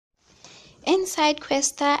Inside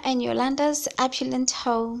Kwesta and Yolanda's opulent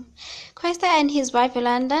home. Kwesta and his wife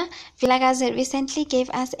Yolanda Vilakazi recently gave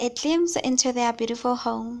us a glimpse into their beautiful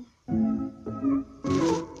home.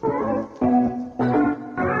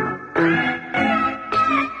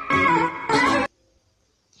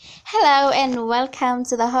 Hello and welcome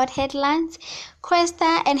to the hot headlines.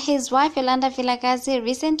 Kwesta and his wife Yolanda Vilakazi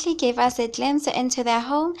recently gave us a glimpse into their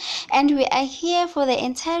home, and we are here for the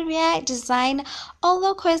interior design.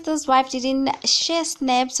 Although Kwesta's wife didn't share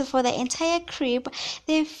snaps for the entire crib,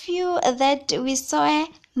 the few that we saw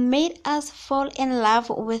made us fall in love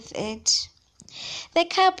with it. The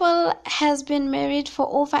couple has been married for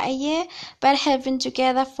over a year, but have been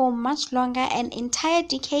together for much longer, an entire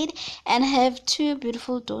decade, and have two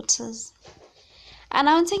beautiful daughters.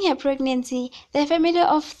 Announcing her pregnancy, the family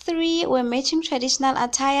of three were matching traditional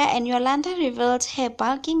attire, and Yolanda revealed her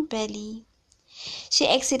bulging belly. She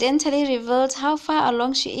accidentally revealed how far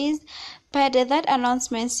along she is, but that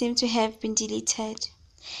announcement seemed to have been deleted.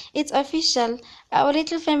 It's official, our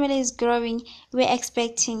little family is growing, we're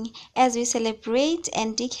expecting, as we celebrate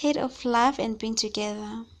a decade of love and being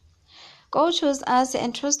together. God chose us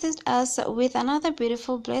and trusted us with another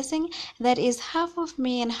beautiful blessing that is half of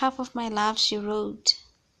me and half of my love, she wrote.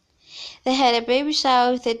 They had a baby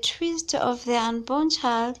shower with a twist of their unborn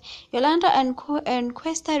child. Yolanda and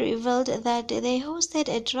Kwesta revealed that they hosted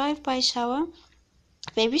a drive-by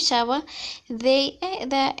baby shower. The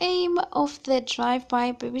aim of the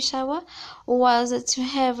drive-by baby shower was to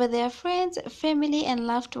have their friends, family, and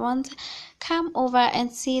loved ones come over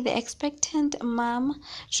and see the expectant mom,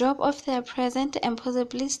 drop off their present, and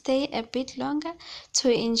possibly stay a bit longer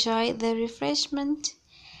to enjoy the refreshment.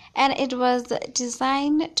 And it was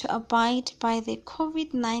designed to abide by the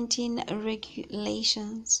COVID-19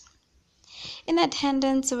 regulations. In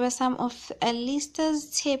attendance were some of Lista's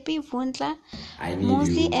Tepi Vundla,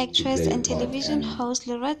 mostly actress and television host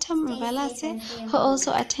Loretta Mbalase, who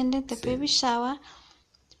also attended the baby shower.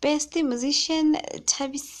 Bestie musician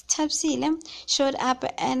Tabsile showed up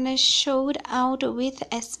and showed out with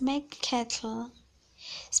a smack kettle,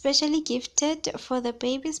 specially gifted for the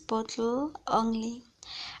baby's bottle only.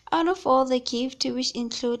 Out of all the gifts, which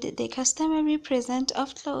include the customary present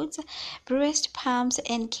of clothes, breast pumps,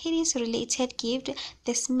 and kiddies-related gift,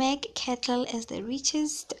 the smack kettle is the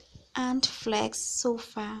richest and flex so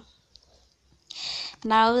far.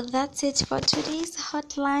 Now that's it for today's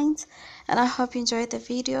hotlines, and I hope you enjoyed the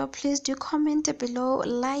video. Please do comment below,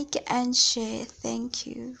 like and share. Thank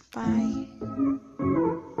you. Bye.